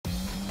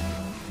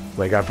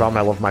Like, I brought my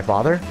love my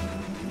father?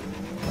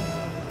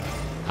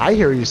 I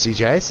hear you,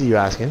 CJ. I see you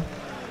asking.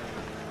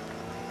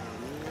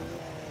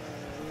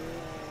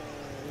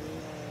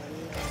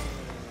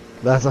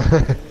 That's...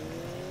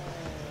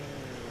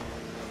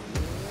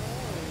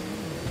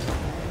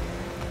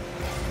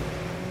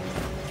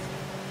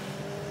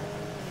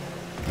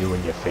 You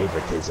and your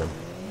favoritism.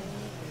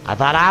 I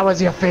thought I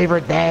was your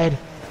favorite, Dad.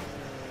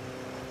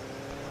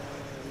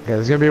 Okay,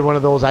 there's gonna be one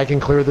of those, I can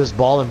clear this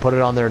ball and put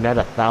it on their net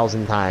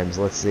 1,000 times.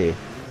 Let's see.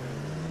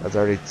 That's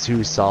already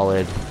too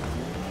solid.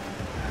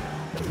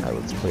 Alright,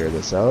 let's clear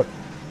this out.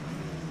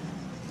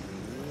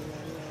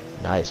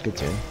 Nice, good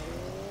turn.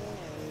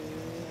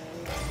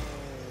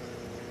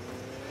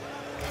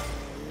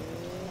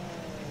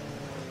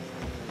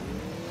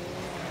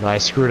 No, I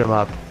screwed him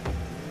up.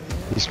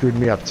 He screwed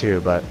me up too,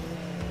 but...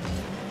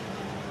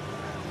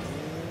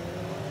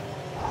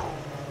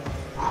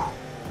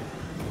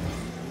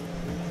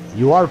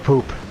 You are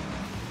poop.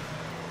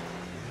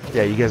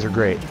 Yeah, you guys are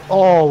great.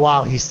 Oh,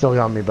 wow, he's still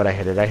on me, but I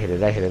hit it, I hit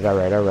it, I hit it.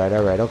 Alright, alright,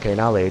 alright. Okay,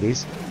 now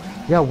ladies.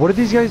 Yeah, what are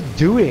these guys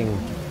doing?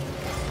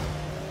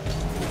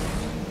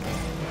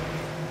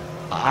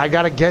 I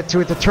gotta get to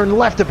it to turn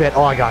left a bit.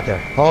 Oh, I got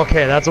there.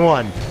 Okay, that's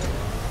one.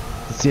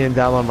 See him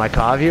download my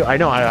car view. I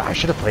know, I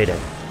should have played it.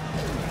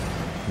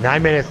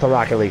 9 minutes till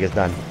Rocket League is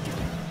done.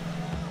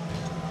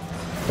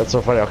 That's so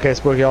funny. Okay,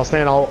 Spooky, I'll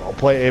stand. I'll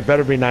play. It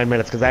better be 9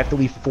 minutes because I have to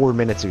leave 4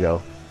 minutes ago.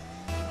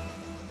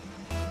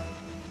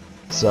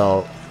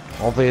 So,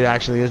 hopefully it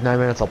actually is 9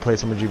 minutes. I'll play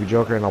some with GB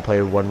Joker and I'll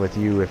play one with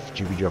you if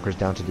GB Joker's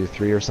down to do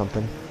 3 or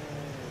something.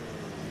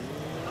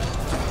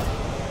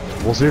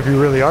 We'll see if you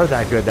really are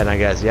that good then, I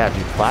guess. Yeah, if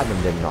you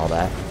platinumed it and all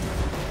that.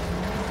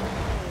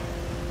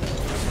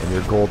 And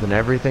you're gold and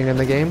everything in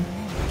the game.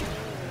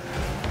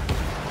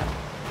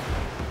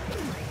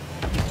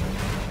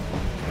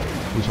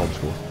 Who's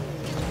homeschooled?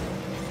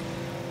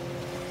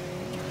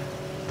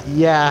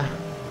 Yeah.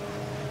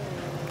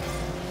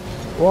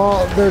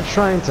 Well, they're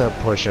trying to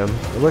push him.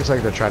 It looks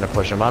like they're trying to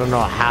push him. I don't know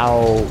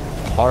how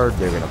hard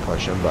they're going to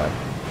push him, but...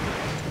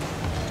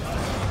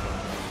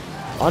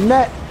 On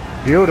net.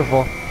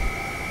 Beautiful.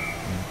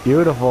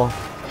 Beautiful.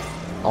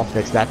 I'll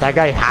fix that. That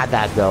guy had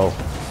that, though.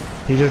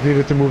 He just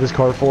needed to move his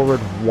car forward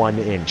 1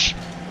 inch.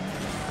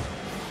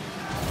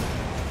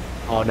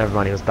 Oh, never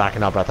mind. He was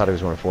backing up. I thought he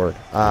was going forward.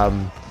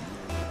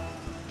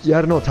 Yeah,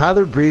 I don't know.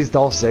 Tyler Breeze,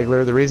 Dolph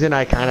Ziggler. The reason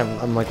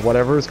I'm like,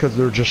 whatever, is because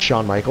they're just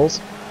Shawn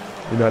Michaels.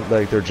 You know,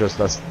 like, they're just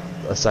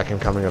a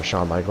second coming of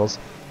Shawn Michaels.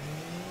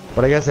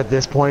 But I guess at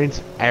this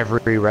point,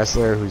 every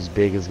wrestler who's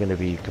big is going to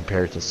be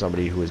compared to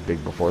somebody who was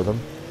big before them.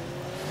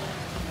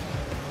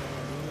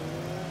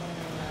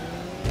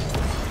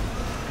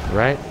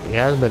 Right? He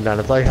hasn't been done.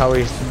 It's like how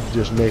he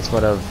just makes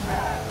fun of,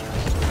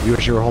 you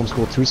wish you were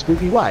homeschooled too,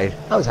 Spooky? Why?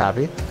 I was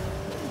happy.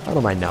 I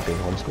don't mind not being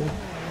homeschooled.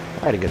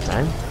 I had a good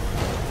time.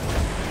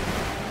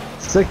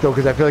 Sick, though,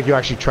 because I feel like you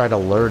actually try to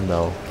learn,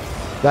 though.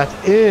 That's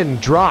in.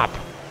 Drop.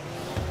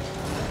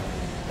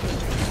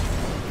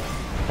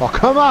 Oh,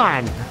 come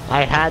on!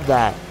 I had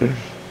that.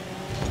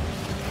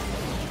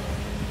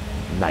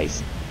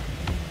 Nice.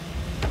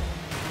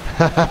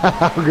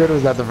 How good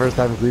was that the first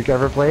time Greek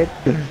ever played?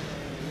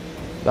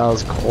 That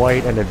was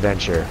quite an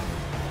adventure.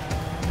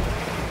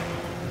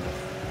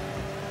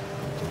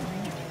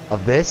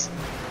 Of this?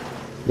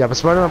 Yeah, but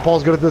Spider-Man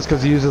Paul's good at this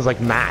because he uses, like,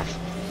 math.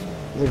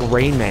 He's like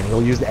Rain Man.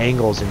 He'll use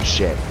angles and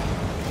shit.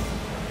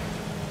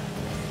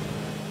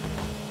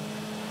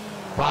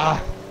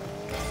 Ah!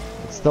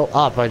 It's still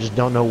up. I just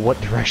don't know what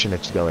direction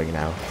it's going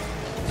now.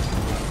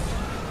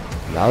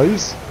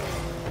 Nice.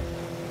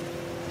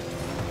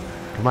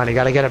 Come on, you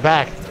gotta get it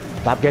back.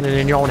 Stop getting it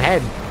in your own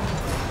head.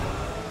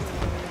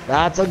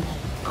 That's a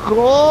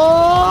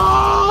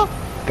goal!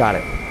 Got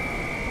it.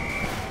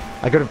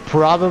 I could have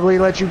probably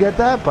let you get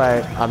that,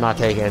 but I'm not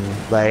taking,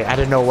 like, I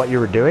didn't know what you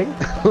were doing.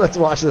 Let's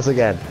watch this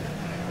again.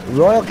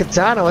 Royal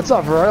Katana, what's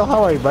up, Royal?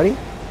 How are you, buddy?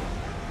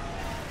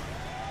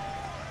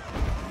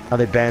 How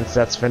they banned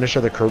Seth's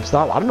finisher, the curb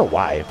stop? I don't know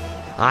why.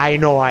 I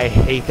know I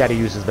hate that he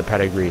uses the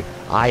pedigree.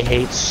 I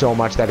hate so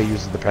much that he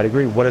uses the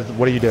pedigree. What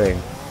are you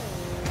doing?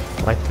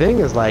 My thing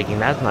is lagging.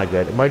 That's not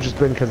good. It might just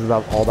been because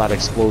of all that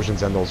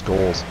explosions and those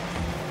goals.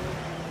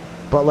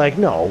 But, like,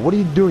 no. What are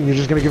you doing? You're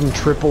just going to give him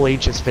Triple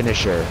H's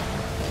finisher.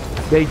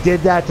 They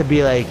did that to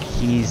be like,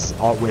 he's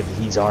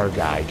our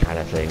guy kind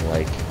of thing.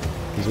 Like,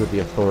 he's with the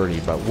authority.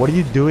 But what are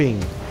you doing?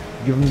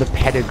 Give him the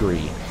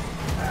pedigree.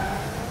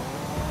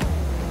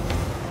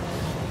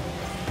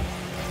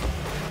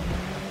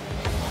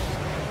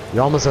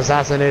 You almost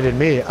assassinated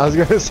me. I was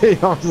going to say you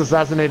almost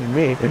assassinated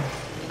me.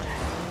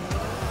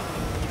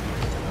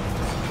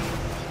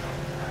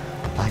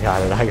 I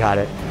got it. I got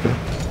it.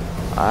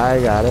 I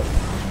got it.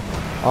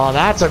 Oh,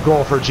 that's a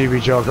goal for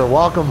GB Joker.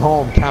 Welcome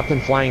home,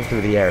 Captain Flying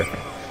Through the Air.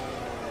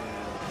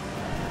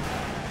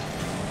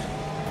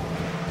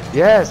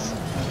 Yes.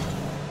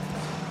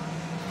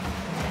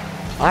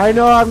 I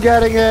know I'm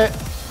getting it.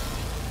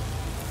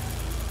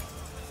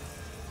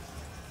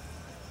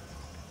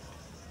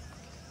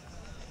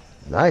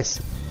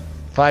 Nice.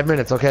 5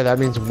 minutes. Okay, that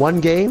means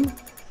one game.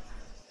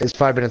 is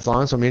 5 minutes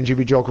long, so me and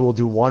GB Joker will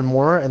do one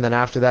more, and then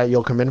after that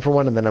you'll come in for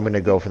one, and then I'm going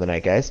to go for the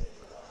night, guys.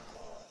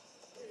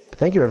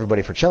 Thank you,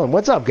 everybody, for chilling.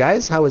 What's up,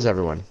 guys? How is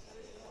everyone?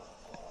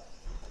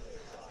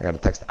 I got to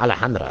text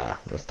Alejandra.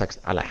 Let's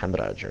text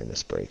Alejandra during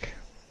this break.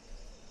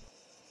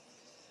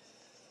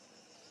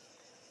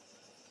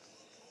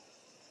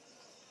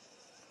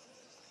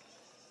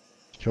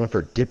 She went for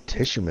a dip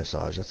tissue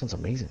massage. That sounds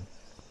amazing.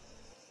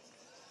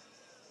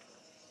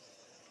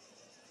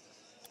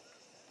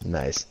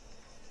 Nice.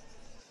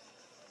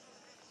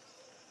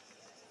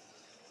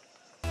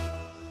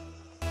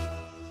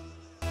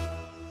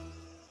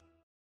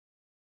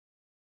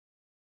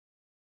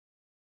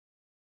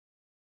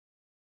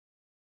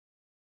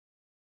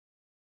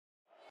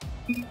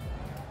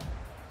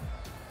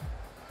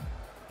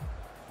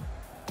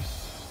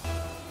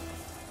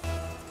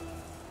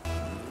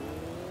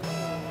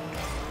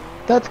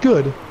 That's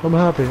good. I'm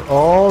happy.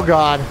 Oh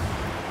God.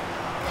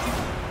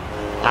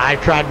 I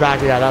tried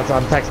back. Yeah, that's.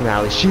 I'm texting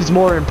Allie. She's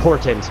more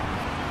important.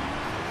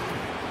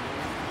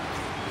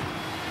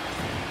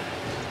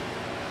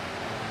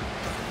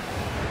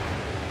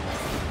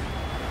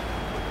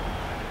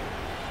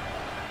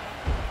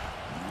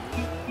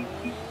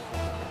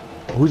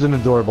 Who's an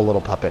adorable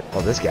little puppet? Oh,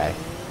 this guy.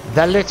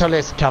 The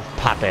littlest tough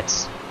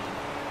puppets.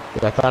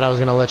 I thought I was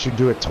gonna let you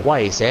do it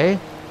twice, eh?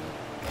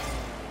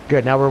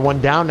 Good. Now we're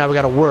one down. Now we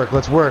gotta work.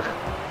 Let's work.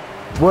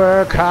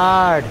 Work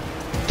hard.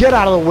 Get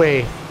out of the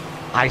way.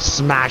 I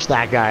smashed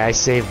that guy. I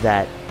saved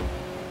that.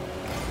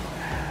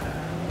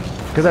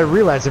 Because I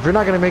realized if you're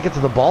not going to make it to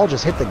the ball,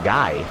 just hit the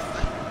guy.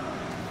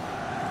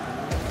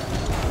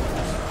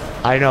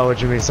 I know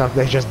what you mean. Some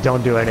they just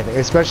don't do anything.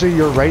 Especially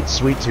your right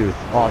sweet tooth.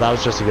 Oh, that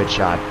was just a good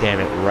shot. Damn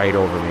it. Right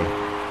over me.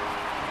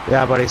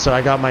 Yeah, buddy. So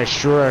I got my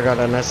Shure. I got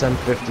an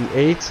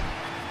SM58.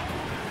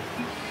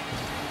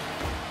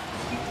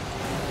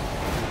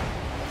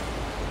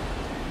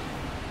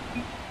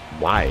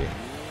 Why?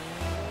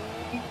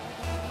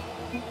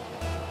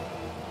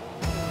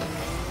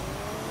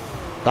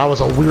 That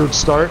was a weird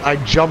start. I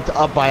jumped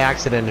up by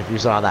accident if you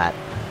saw that.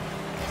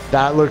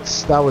 That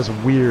was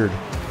weird.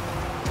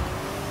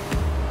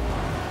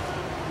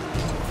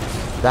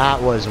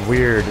 That was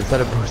weird. Instead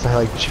of boost, I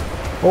like...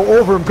 Oh,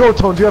 over him. Go,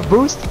 Tone. Do you have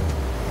boost?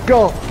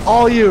 Go.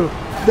 All you.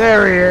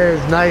 There he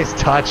is. Nice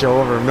touch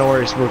over him. No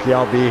worries, Smokey.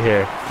 I'll be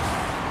here.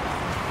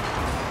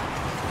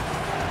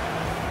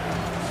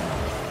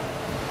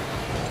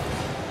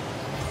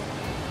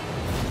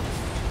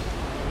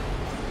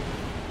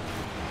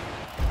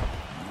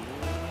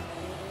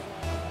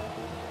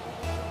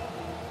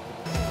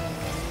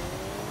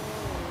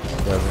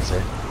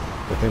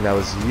 I think that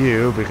was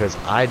you because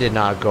I did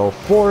not go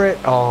for it.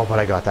 Oh, but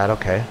I got that.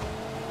 Okay.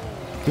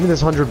 Give me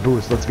this 100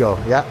 boost. Let's go.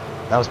 Yeah,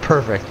 that was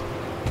perfect.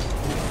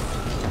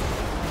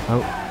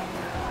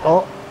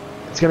 Oh,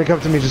 it's going to come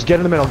to me. Just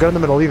get in the middle. Get in the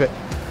middle. Leave it.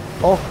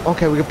 Oh,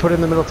 okay. We can put it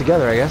in the middle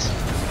together, I guess.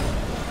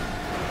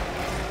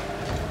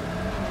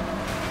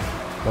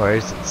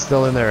 Alright, it's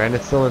still in their end.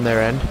 It's still in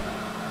their end.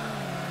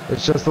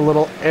 It's just a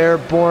little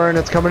airborne.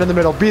 It's coming in the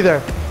middle. Be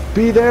there.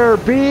 Be there.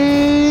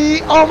 Be...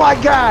 Oh, my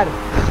God.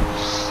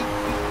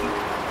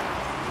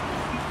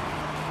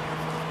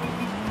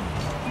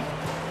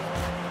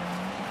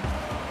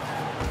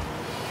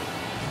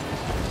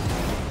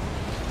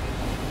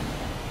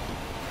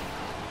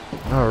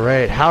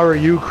 Alright, how are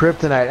you,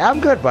 Kryptonite?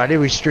 I'm good, buddy.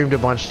 We streamed a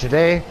bunch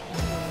today.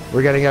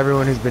 We're getting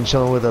everyone who's been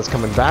chilling with us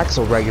coming back,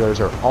 so regulars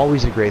are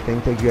always a great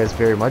thing. Thank you guys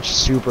very much.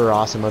 Super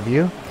awesome of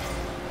you.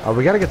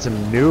 We gotta get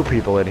some new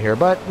people in here,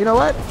 but you know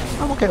what?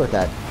 I'm okay with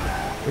that.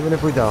 Even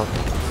if we don't.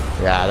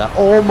 Yeah, that...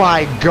 Oh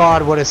my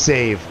God, what a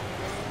save.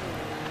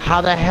 How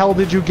the hell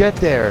did you get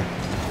there?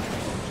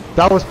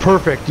 That was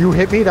perfect. You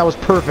hit me? That was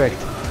perfect.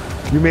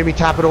 You made me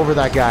tap it over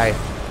that guy.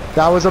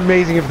 That was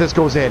amazing if this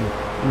goes in.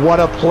 What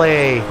a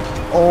play.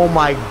 Oh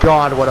my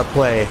God, what a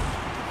play.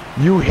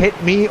 You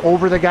hit me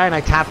over the guy and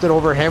I tapped it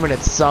over him and it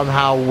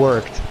somehow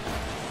worked.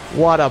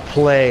 What a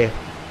play.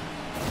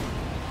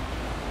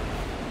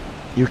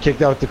 You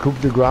kicked out the Coupe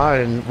de Gras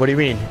and what do you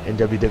mean? In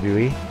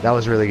WWE? That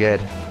was really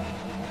good.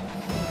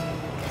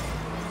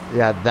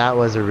 Yeah, that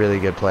was a really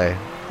good play.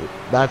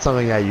 That's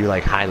something that you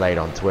like highlight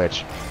on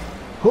Twitch.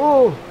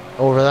 Whoo!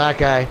 Over that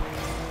guy.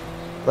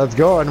 Let's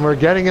go, and we're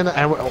getting in the...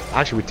 And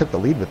actually, we took the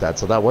lead with that,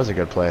 so that was a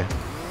good play.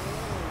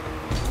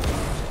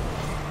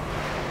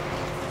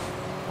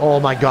 Oh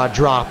my God,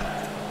 drop.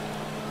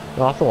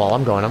 Off the wall.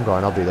 I'm going.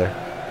 I'll be there.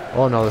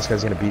 Oh no, this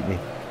guy's gonna beat me.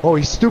 Oh,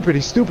 he's stupid.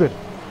 He's stupid.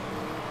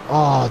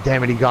 Oh,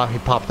 damn it. He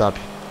popped up.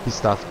 He's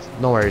stuffed.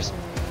 No worries.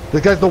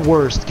 This guy's the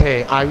worst.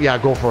 Okay, yeah,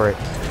 go for it.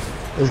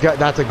 This guy,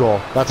 that's a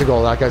goal. That's a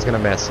goal. That guy's gonna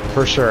miss.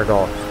 For sure a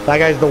goal. That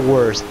guy's the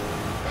worst.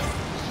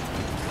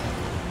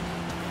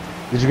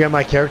 Did you get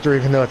my character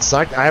even though it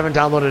sucked? I haven't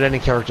downloaded any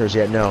characters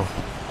yet, no.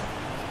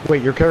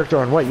 Wait, your character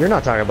on what? You're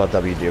not talking about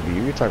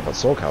WWE. You're talking about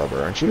Soul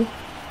Calibur, aren't you?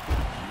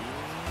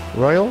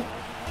 Royal?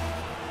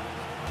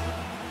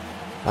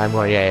 I'm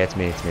going, yeah, it's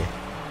me, it's me.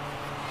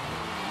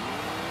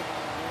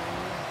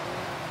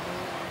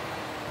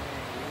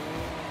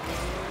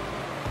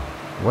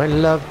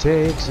 When love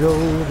takes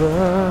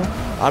over.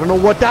 I don't know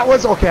what that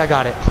was. Okay, I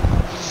got it.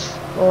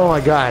 Oh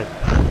my god.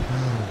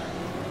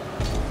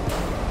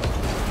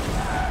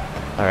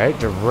 Alright,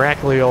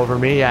 directly over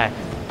me. Yeah.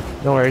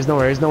 No worries, no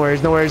worries, no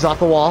worries, no worries. Off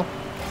the wall.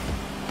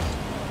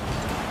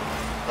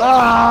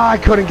 Ah, I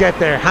couldn't get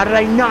there. How did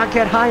I not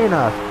get high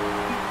enough?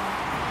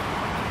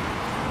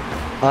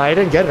 I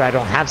didn't get it. I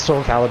don't have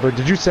Soul Calibur.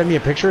 Did you send me a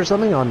picture or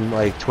something on,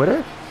 like,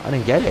 Twitter? I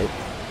didn't get it.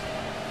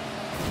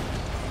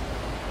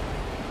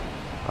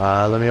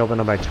 Let me open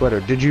up my Twitter.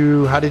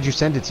 How did you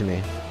send it to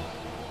me?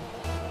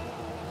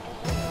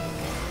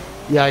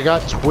 Yeah, I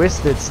got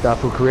Twisted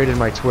Stuff who created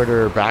my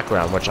Twitter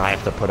background, which I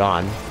have to put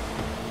on.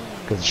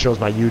 Because it shows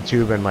my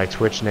YouTube and my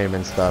Twitch name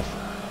and stuff.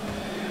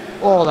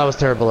 Oh, that was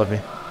terrible of me.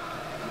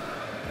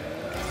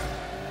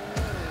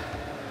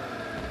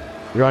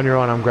 You're on your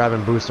own. I'm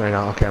grabbing boost right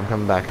now. Okay, I'm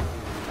coming back.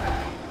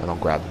 And I'll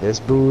grab this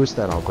boost,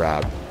 and I'll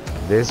grab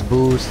this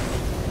boost.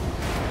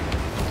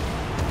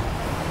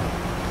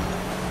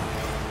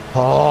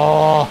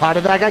 Oh, how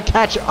did that guy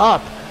catch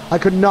up? I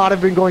could not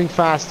have been going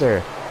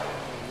faster.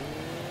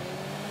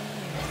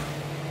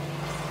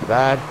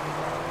 Bad.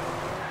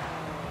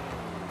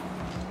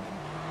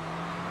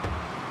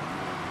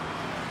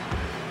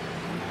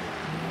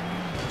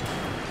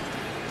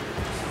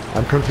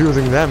 I'm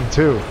confusing them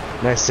too.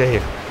 Nice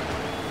save.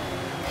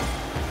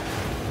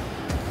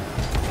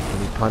 Let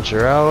me punch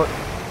her out.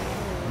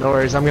 No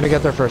worries, I'm gonna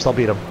get there first. I'll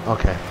beat him.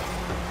 Okay.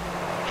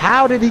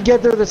 How did he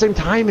get there at the same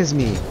time as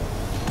me?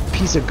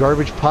 Piece of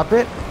garbage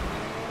puppet.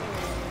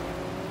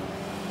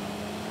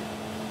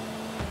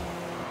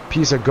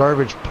 Piece of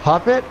garbage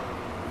puppet.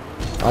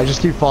 I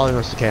just keep following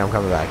this. Okay, I'm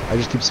coming back. I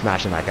just keep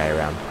smashing that guy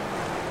around.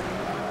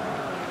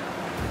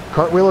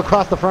 Cartwheel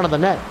across the front of the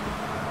net.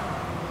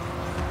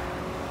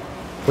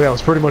 Well, yeah, it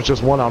was pretty much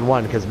just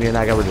one-on-one because me and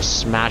that guy were just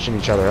smashing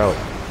each other out.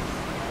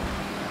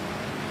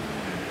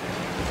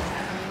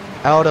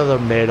 Out of the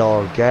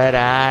middle. Get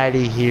out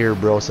of here,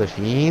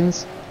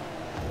 Brosephines.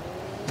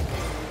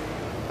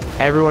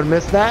 Everyone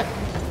missed that,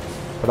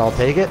 but I'll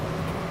take it.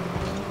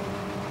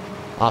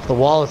 Off the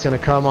wall, it's going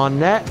to come on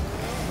net.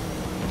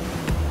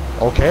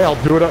 Okay,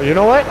 I'll do it. You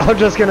know what? I'll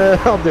do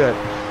it.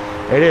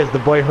 It is the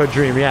boyhood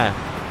dream, yeah.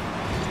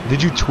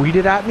 Did you tweet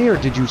it at me or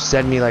did you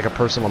send me like a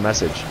personal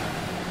message?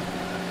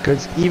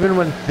 Because even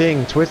when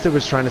Twisted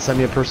was trying to send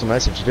me a personal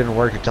message, it didn't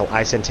work until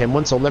I sent him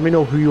one. So let me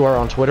know who you are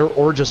on Twitter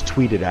or just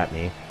tweet it at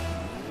me.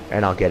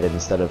 And I'll get it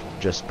instead of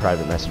just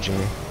private messaging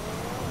me.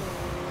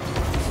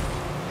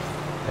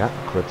 Yeah,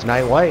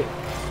 Kryptonite White.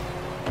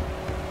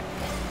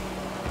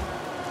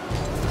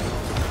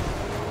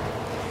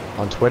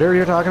 On Twitter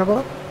you're talking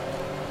about?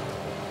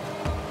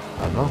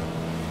 I don't know.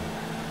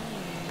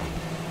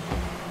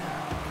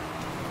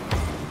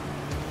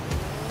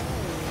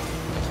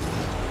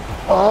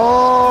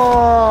 Oh!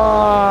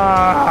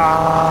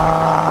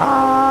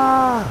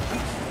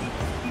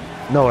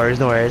 No worries,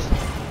 no worries.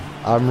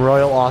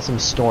 Royal Awesome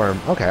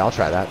Storm. Okay, I'll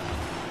try that.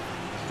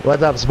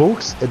 What's up,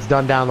 spooks? It's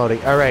done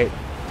downloading. Alright.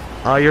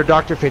 Your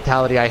Dr.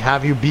 Fatality, I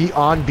have you be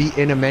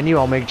in a menu.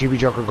 I'll make GB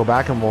Joker go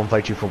back and we'll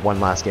invite you for one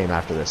last game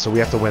after this. So we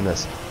have to win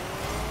this.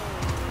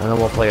 And then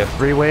we'll play a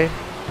three-way.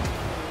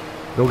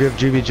 Go give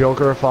GB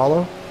Joker a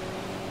follow.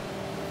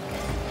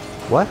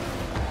 What?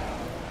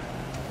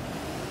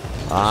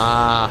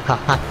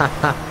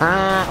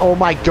 Ah, oh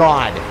my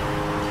god.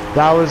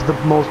 That was the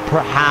most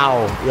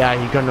how? Yeah,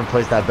 he couldn't have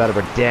placed that better,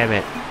 but damn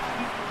it.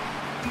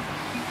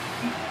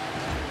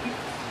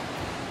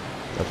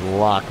 That's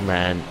luck,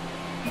 man.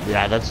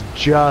 Yeah, that's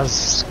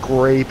just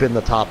scraping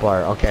the top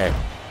bar. Okay.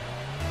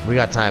 We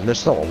got time. There's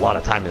still a lot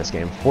of time in this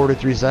game.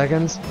 43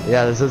 seconds?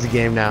 Yeah, this is a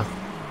game now.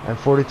 And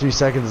 43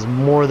 seconds is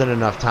more than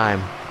enough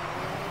time.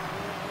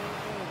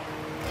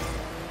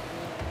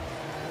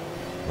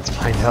 Let's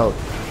find out.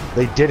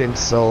 They didn't,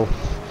 so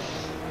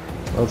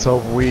let's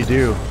hope we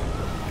do.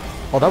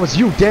 Oh, that was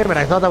you. Damn it.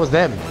 I thought that was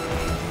them.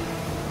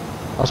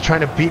 I was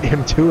trying to beat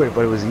him to it,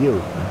 but it was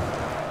you.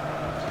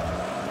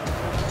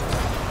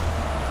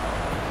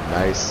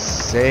 Nice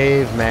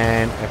save,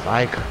 man. If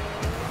I could.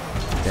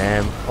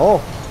 Damn.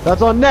 Oh,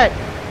 that's on net.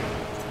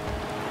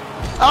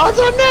 Oh, it's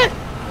on net.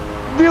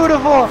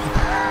 Beautiful.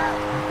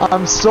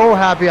 I'm so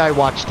happy I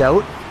watched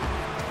out.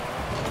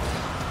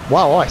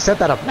 Wow, oh, I set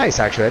that up nice,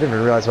 actually. I didn't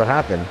even realize what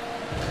happened.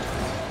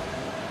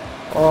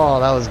 Oh,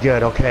 that was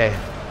good. Okay.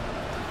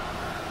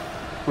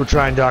 We're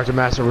trying Dr.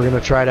 Master. We're going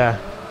to try to...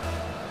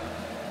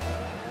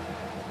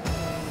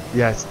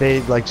 Yeah,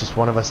 stay like just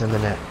one of us in the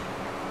net.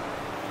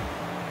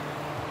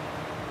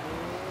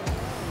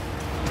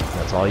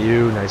 That's all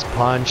you. Nice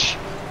punch.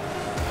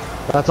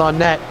 That's on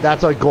net.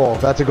 That's a goal.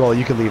 That's a goal.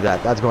 You can leave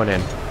that. That's going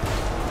in.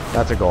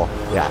 That's a goal.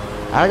 Yeah.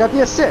 I got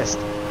the assist.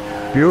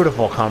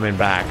 Beautiful coming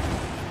back.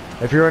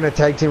 If you're in a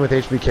tag team with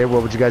HBK,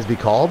 what would you guys be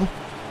called?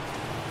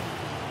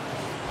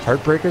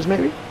 Heartbreakers,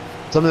 maybe?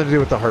 Something to do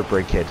with the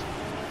Heartbreak Kid.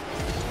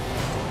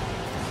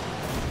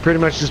 Pretty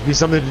much just be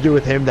something to do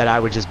with him that I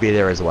would just be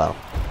there as well.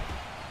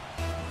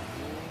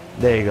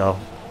 There you go.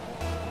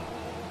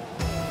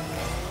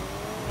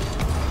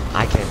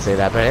 I can't say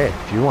that, but hey,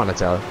 if you want to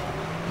tell it,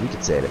 you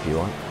can say it if you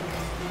want.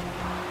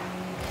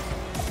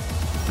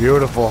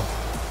 Beautiful.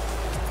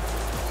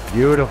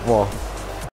 Beautiful.